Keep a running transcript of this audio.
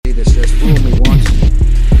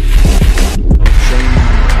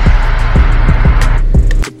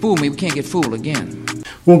can't get fooled again.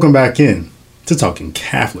 Welcome back in to Talking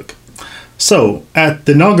Catholic. So, at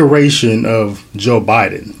the inauguration of Joe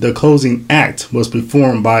Biden, the closing act was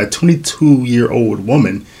performed by a 22-year-old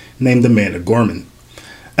woman named Amanda Gorman.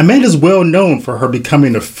 Amanda is well known for her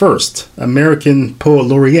becoming the first American poet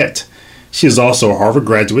laureate. She is also a Harvard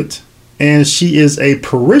graduate, and she is a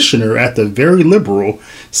parishioner at the very liberal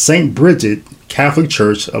St. Bridget Catholic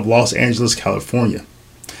Church of Los Angeles, California.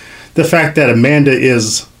 The fact that Amanda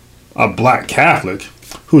is a black Catholic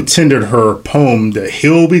who tendered her poem, The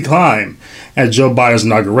Hill We Climb, at Joe Biden's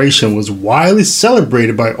inauguration was widely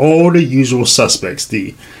celebrated by all the usual suspects,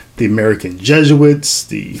 the American Jesuits,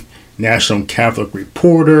 the National Catholic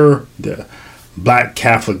Reporter, the Black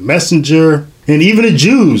Catholic Messenger, and even the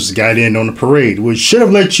Jews got in on the parade, which should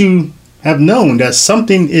have let you have known that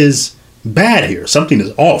something is bad here, something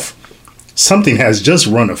is off, something has just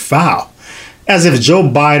run afoul. As if Joe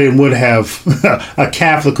Biden would have a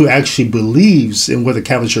Catholic who actually believes in what the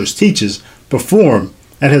Catholic Church teaches perform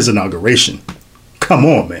at his inauguration. Come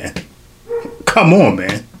on, man. Come on,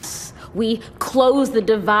 man. We close the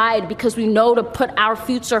divide because we know to put our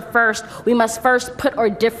future first. We must first put our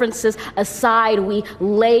differences aside. We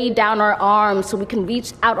lay down our arms so we can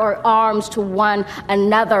reach out our arms to one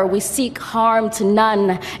another. We seek harm to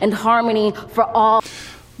none and harmony for all.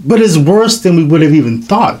 But it's worse than we would have even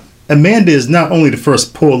thought. Amanda is not only the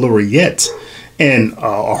first poet laureate and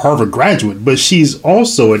a Harvard graduate, but she's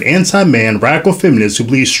also an anti-man radical feminist who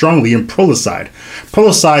believes strongly in Prolicide.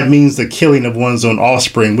 Prolicide means the killing of one's own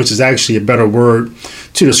offspring, which is actually a better word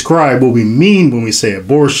to describe what we mean when we say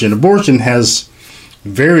abortion. Abortion has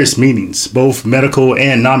various meanings, both medical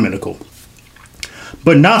and non-medical,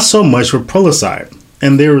 but not so much with Prolicide.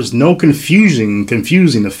 And there is no confusing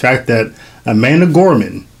the fact that Amanda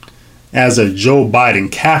Gorman, as a Joe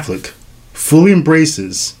Biden Catholic, fully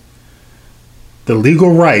embraces the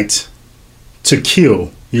legal right to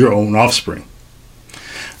kill your own offspring.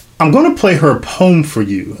 I'm going to play her poem for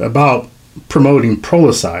you about promoting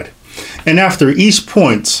Prolicide, and after each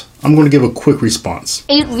point, I'm going to give a quick response.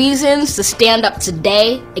 8 reasons to stand up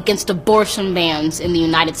today against abortion bans in the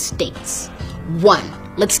United States. 1.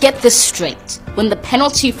 Let's get this straight. When the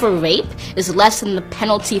penalty for rape is less than the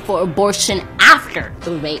penalty for abortion after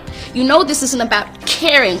the rape, you know this isn't about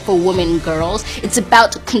caring for women and girls, it's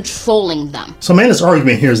about controlling them. So Amanda's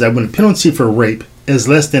argument here is that when the penalty for rape is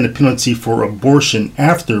less than the penalty for abortion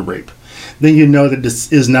after rape, then you know that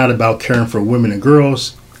this is not about caring for women and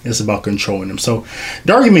girls, it's about controlling them. So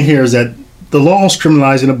the argument here is that the laws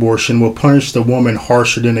criminalizing abortion will punish the woman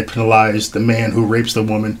harsher than they penalize the man who rapes the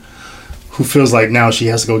woman who feels like now she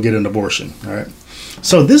has to go get an abortion. All right.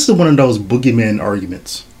 So this is one of those boogeyman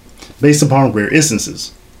arguments based upon rare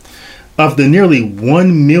instances. Of the nearly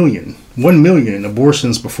 1 million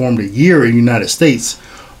abortions performed a year in the United States,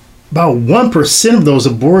 about 1% of those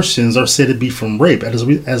abortions are said to be from rape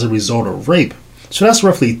as a result of rape. So that's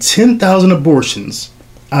roughly 10,000 abortions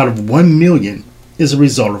out of 1 million is a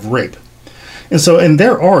result of rape. And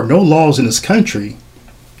there are no laws in this country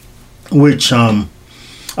which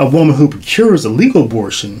a woman who procures a legal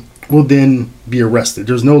abortion will then be arrested.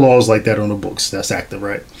 There's no laws like that on the books that's active,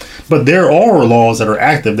 right? But there are laws that are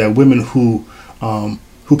active that women who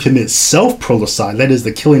commit self-prolicide, that is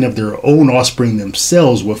the killing of their own offspring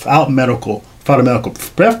themselves without a medical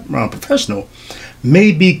professional,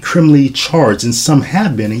 may be criminally charged, and some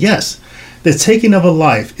have been. And yes, the taking of a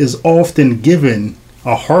life is often given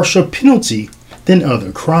a harsher penalty than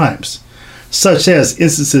other crimes, such as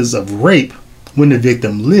instances of rape when the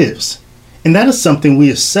victim lives. And that is something we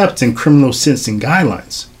accept in criminal sentencing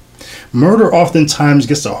guidelines. Murder oftentimes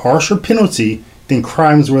gets a harsher penalty than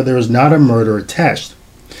crimes where there is not a murder attached.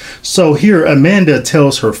 So here Amanda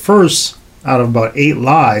tells her first out of about 8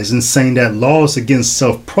 lies in saying that laws against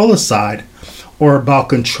self-prolicide are about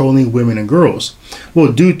controlling women and girls.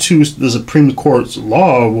 Well, due to the Supreme Court's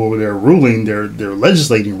law, where they're ruling, they're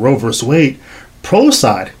legislating Roe v. Wade,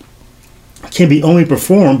 prolicide can be only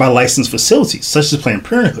performed by licensed facilities, such as Planned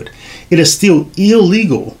Parenthood. It is still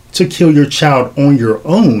illegal to kill your child on your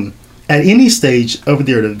own at any stage of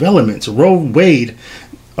their development. Roe Wade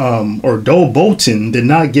or Dole Bolton did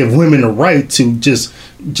not give women a right to just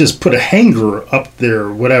put a hanger up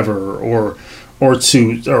their whatever, or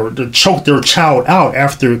to choke their child out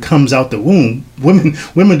after it comes out the womb.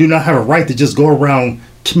 Women do not have a right to just go around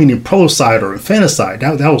committing prolicide or infanticide.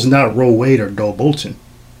 That was not Roe Wade or Dole Bolton.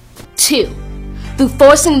 2. Through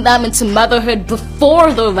forcing them into motherhood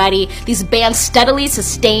before they're ready, these bans steadily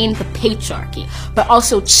sustain the patriarchy, but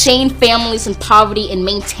also chain families in poverty and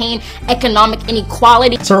maintain economic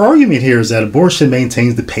inequality. So our argument here is that abortion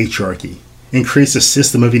maintains the patriarchy, increases the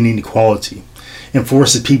system of inequality. and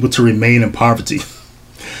forces people to remain in poverty.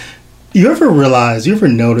 You ever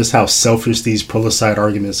notice how selfish these Prolicide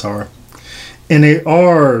arguments are? And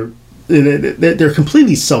they're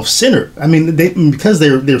completely self-centered. I mean, because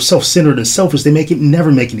they're self-centered and selfish, they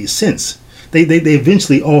never make any sense. They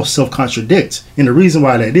eventually all self-contradict. And the reason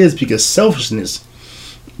why that is because selfishness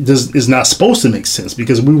is not supposed to make sense,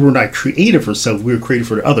 because we were not created for self, we were created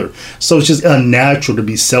for the other. So it's just unnatural to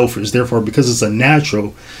be selfish. Therefore, because it's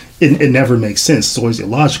unnatural, it never makes sense. It's always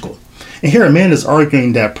illogical. And here Amanda's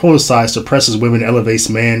arguing that Prolicide suppresses women, elevates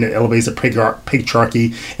man, it elevates the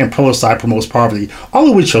patriarchy, and Prolicide promotes poverty, all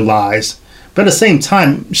of which are lies. But at the same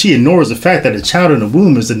time, she ignores the fact that a child in the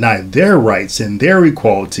womb is denied their rights and their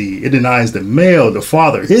equality. It denies the male, the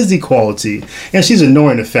father, his equality. And she's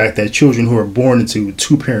ignoring the fact that children who are born into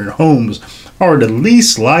two-parent homes are the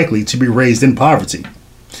least likely to be raised in poverty.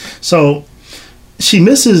 So she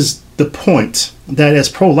misses the point that as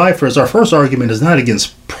pro-lifers, our first argument is not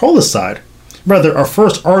against Prolicide. Rather, our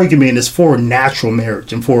first argument is for natural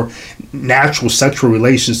marriage and for natural sexual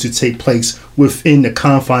relations to take place within the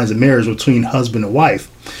confines of marriage between husband and wife.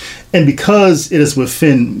 And because it is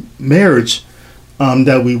within marriage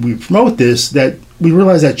that we promote this, that we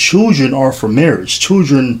realize that children are for marriage.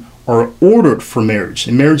 Children are ordered for marriage,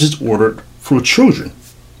 and marriage is ordered for children.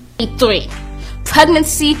 3.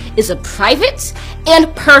 Pregnancy is a private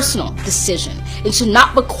and personal decision. It should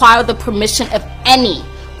not require the permission of any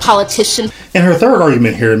politician. And her third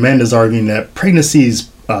argument here, Amanda's arguing that pregnancy is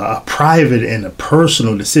a private and a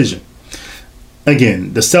personal decision.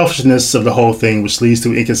 Again, the selfishness of the whole thing, which leads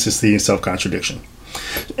to inconsistency and self-contradiction.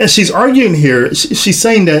 And she's arguing here, she's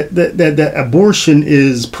saying that abortion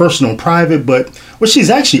is personal and private, but what she's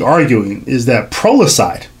actually arguing is that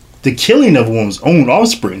Prolicide, the killing of one's own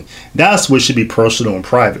offspring, that's what should be personal and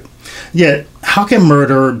private. Yet, how can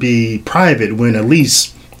murder be private when at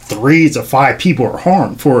least 3 to 5 people are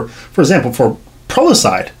harmed? For example, for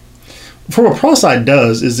Prolicide, what Prolicide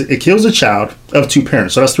does is it kills a child of 2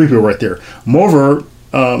 parents. So that's 3 people right there. Moreover,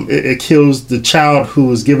 it kills the child who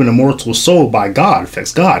was given a mortal soul by God,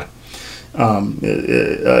 affects God.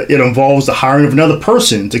 It involves the hiring of another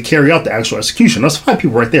person to carry out the actual execution. That's 5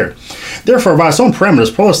 people right there. Therefore, by its own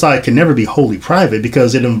parameters, Prolicide can never be wholly private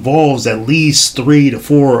because it involves at least 3 to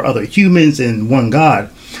 4 other humans and one God,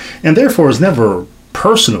 and therefore is never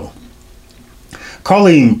personal.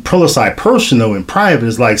 Calling Prolicide personal and private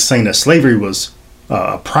is like saying that slavery was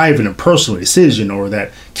a private and personal decision, or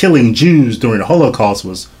that killing Jews during the Holocaust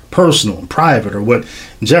was personal and private, or what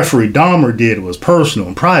Jeffrey Dahmer did was personal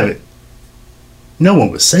and private. No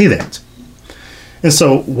one would say that. And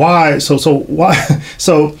so why say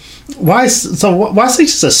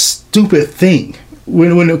it's a stupid thing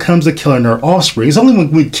when it comes to killing our offspring? It's only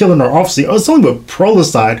when we killing our offspring, it's only with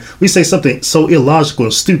Prolicide we say something so illogical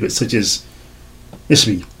and stupid, such as it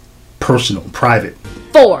should be personal and private.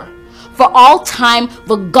 4. For all time,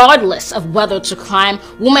 regardless of whether it's a crime,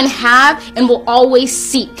 women have and will always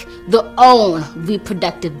seek their own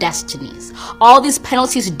reproductive destinies. All these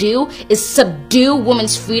penalties do is subdue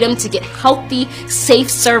women's freedom to get healthy,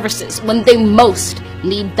 safe services when they most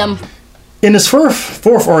need them. In this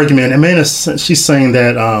fourth argument, Amanda, she's saying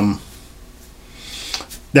that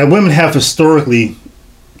that women have historically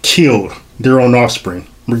killed their own offspring,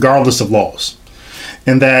 regardless of laws.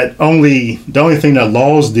 And that the only thing that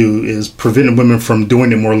laws do is prevent women from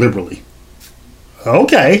doing it more liberally.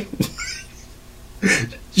 Okay.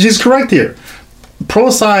 She's correct here.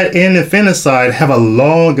 Prolicide and infanticide have a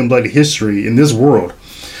long and bloody history in this world.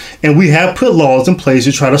 And we have put laws in place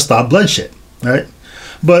to try to stop bloodshed, right?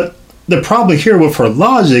 But the problem here with her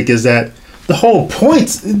logic is that that's the whole point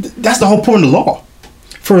of the law.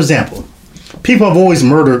 For example, people have always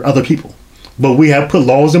murdered other people, but we have put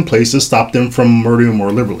laws in place to stop them from murdering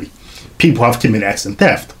more liberally. People have committed acts of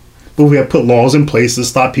theft, but we have put laws in place to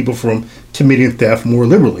stop people from committing theft more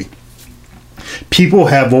liberally. People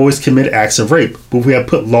have always committed acts of rape, but we have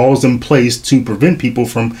put laws in place to prevent people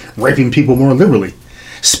from raping people more liberally.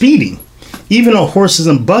 Speeding, even though horses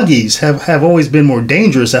and buggies have always been more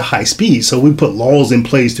dangerous at high speed, so we put laws in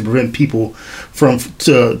place to prevent people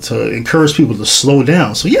to encourage people to slow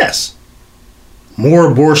down. So yes,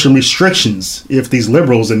 more abortion restrictions if these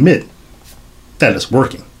liberals admit that it's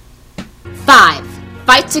working. 5.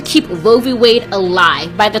 Fight to keep Roe v. Wade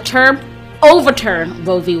alive. By the term overturn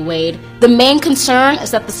Roe v. Wade, the main concern is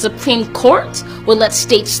that the Supreme Court will let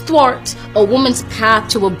states thwart a woman's path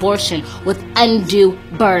to abortion with undue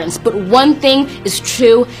burdens. But one thing is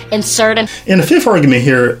true and certain. In the 5th argument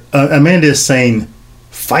here, Amanda is saying,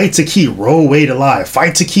 fight to keep Roe Wade alive.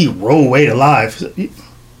 Fight to keep Roe Wade alive.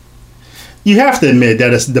 You have to admit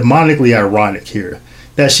that it's demonically ironic here.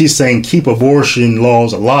 that she's saying keep abortion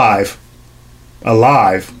laws alive,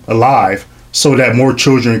 so that more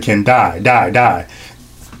children can die.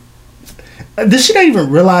 Does she not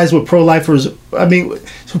even realize what pro-lifers,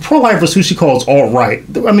 pro-lifers who she calls alt-right,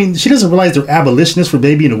 she doesn't realize they're abolitionists for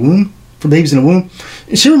babies in the womb.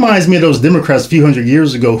 She reminds me of those Democrats a few hundred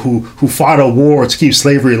years ago who fought a war to keep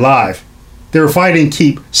slavery alive. They were fighting to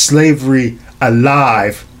keep slavery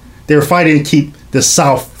alive. They were fighting to keep the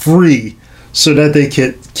South free so that they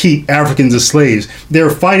could keep Africans as slaves. They were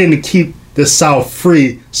fighting to keep the South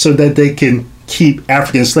free so that they can keep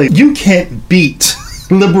Africans slaves. You can't beat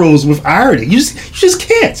liberals with irony. You just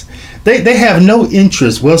can't. They have no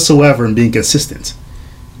interest whatsoever in being consistent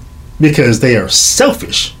because they are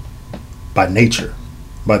selfish by nature,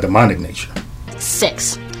 by demonic nature.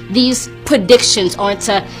 6. These predictions aren't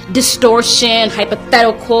a distortion,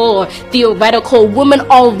 hypothetical, or theoretical. Women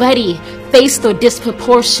already face the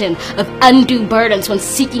disproportion of undue burdens when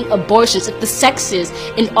seeking abortions. If the sexes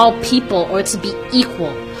in all people are to be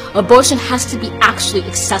equal, abortion has to be actually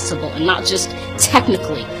accessible and not just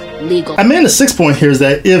technically legal. The 6th point here is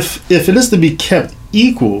that if it is to be kept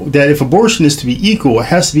equal, that if abortion is to be equal, it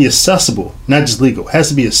has to be accessible, not just legal. It has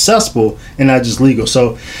to be accessible and not just legal.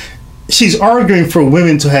 So she's arguing for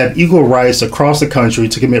women to have equal rights across the country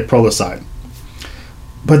to commit prolicide.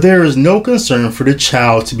 But there is no concern for the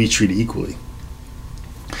child to be treated equally.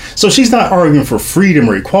 So she's not arguing for freedom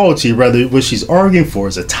or equality. Rather, what she's arguing for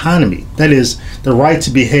is autonomy. That is, the right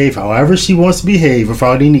to behave however she wants to behave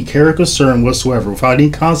without any care or concern whatsoever, without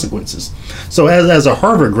any consequences. So as a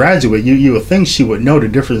Harvard graduate, you would think she would know the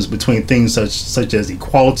difference between things such as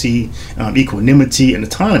equality, equanimity, and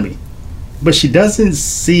autonomy. But she doesn't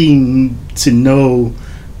seem to know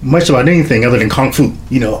much about anything other than Kung Fu.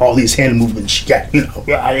 All these hand movements she got,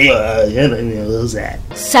 that.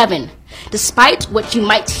 7. Despite what you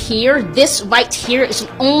might hear, this right here isn't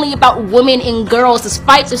only about women and girls. This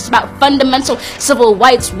fight is about fundamental civil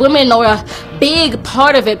rights. Women are a big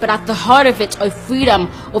part of it, but at the heart of it, our freedom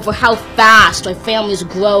over how fast our families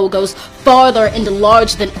grow goes farther and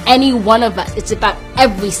larger than any one of us. It's about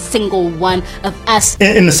every single one of us.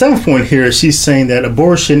 In the 7th point here, she's saying that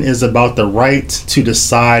abortion is about the right to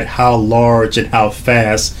decide how large and how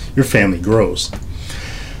fast your family grows.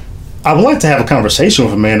 I would like to have a conversation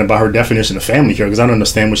with a man about her definition of family here, because I don't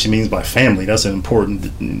understand what she means by family. That's an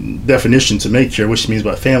important definition to make here, what she means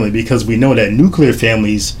by family, because we know that nuclear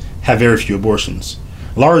families have very few abortions.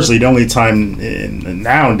 Largely, the only time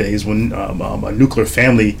nowadays when a nuclear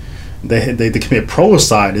family they commit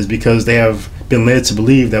prolicide is because they have been led to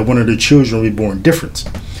believe that one of their children will be born different.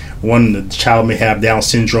 The child may have Down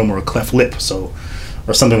syndrome or a cleft lip,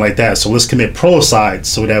 or something like that. So let's commit prolicide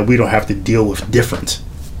so that we don't have to deal with different.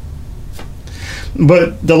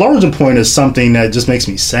 But the larger point is something that just makes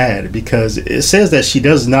me sad, because it says that she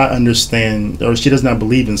does not understand, or she does not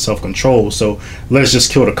believe in self-control. So let's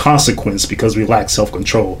just kill the consequence because we lack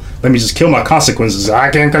self-control. Let me just kill my consequences.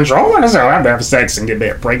 I can't control myself. I have to have sex and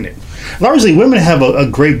get pregnant. Largely, women have a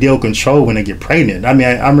great deal of control when they get pregnant. I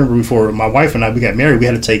remember before my wife and we got married, we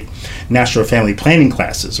had to take natural family planning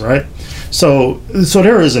classes, right? So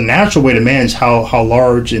there is a natural way to manage how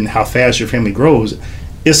large and how fast your family grows.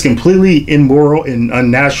 It's completely immoral and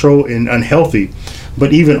unnatural and unhealthy.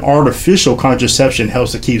 But even artificial contraception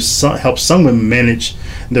helps some women manage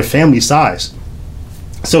their family size.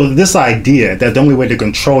 So this idea that the only way to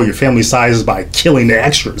control your family size is by killing the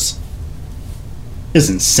extras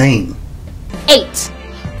is insane. 8.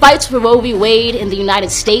 Fight for Roe v. Wade in the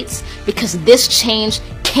United States, because this change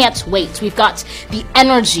can't wait. We've got the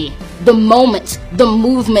energy, the moment, the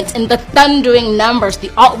movement, and the thundering numbers.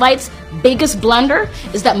 The alt-right's biggest blunder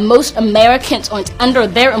is that most Americans aren't under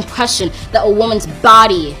their impression that a woman's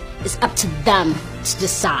body is up to them to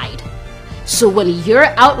decide. So when you're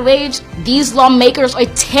outraged, these lawmakers are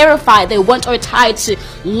terrified. They want our tide to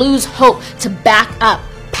lose hope, to back up,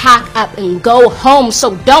 pack up, and go home.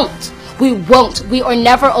 So don't. We won't. We are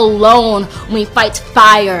never alone when we fight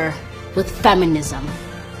fire with feminism.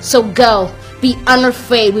 So go. Be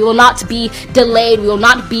unafraid. We will not be delayed. We will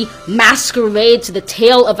not be masquerade to the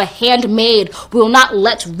tale of a handmaid. We will not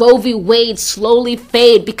let Roe v. Wade slowly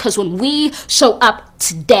fade, because when we show up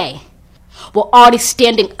today, we're already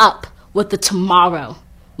standing up with the tomorrow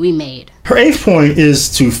we made. Her 8th point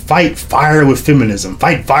is to fight fire with feminism.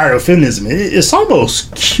 Fight fire with feminism. It's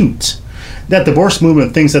almost cute that the abortion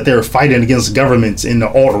movement thinks that they're fighting against governments in the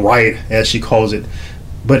alt-right, as she calls it.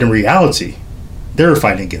 But in reality, they're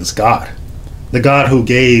fighting against God. The God who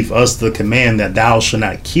gave us the command that thou shalt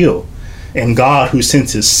not kill. And God who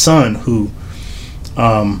sent his son who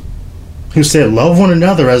said, love one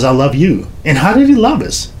another as I love you. And how did he love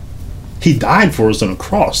us? He died for us on the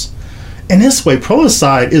cross. In this way,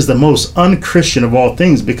 Prolicide is the most unchristian of all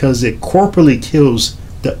things because it corporately kills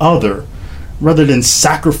the other rather than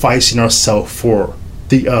sacrificing ourselves for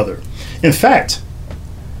the other. In fact,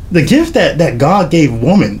 the gift that God gave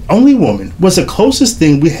woman, only woman, was the closest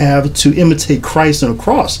thing we have to imitate Christ on the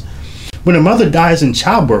cross. When a mother dies in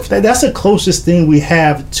childbirth, that's the closest thing we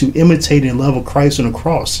have to imitating and love of Christ on the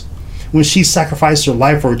cross. When she sacrificed her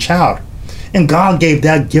life for her child. And God gave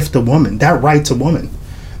that gift to woman, that right to woman.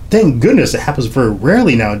 Thank goodness it happens very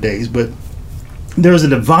rarely nowadays, but there's a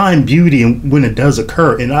divine beauty when it does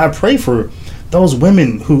occur. And I pray for those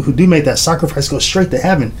women who do make that sacrifice go straight to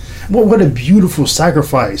heaven. What a beautiful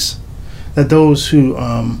sacrifice that those who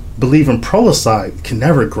believe in Prolicide can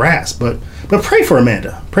never grasp. But pray for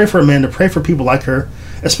Amanda. Pray for Amanda. Pray for people like her,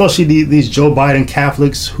 especially these Joe Biden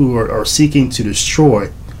Catholics who are seeking to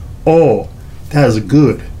destroy all that is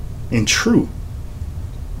good and true.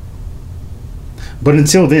 But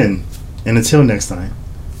until then, and until next time,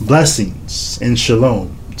 blessings and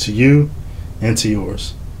shalom to you and to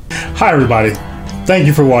yours. Hi everybody, thank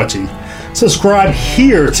you for watching. Subscribe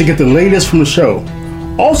here to get the latest from the show.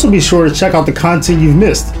 Also be sure to check out the content you've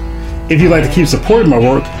missed. If you'd like to keep supporting my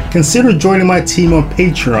work, consider joining my team on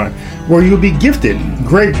Patreon, where you'll be gifted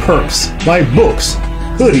great perks like books,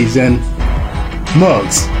 hoodies, and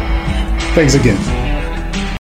mugs. Thanks again.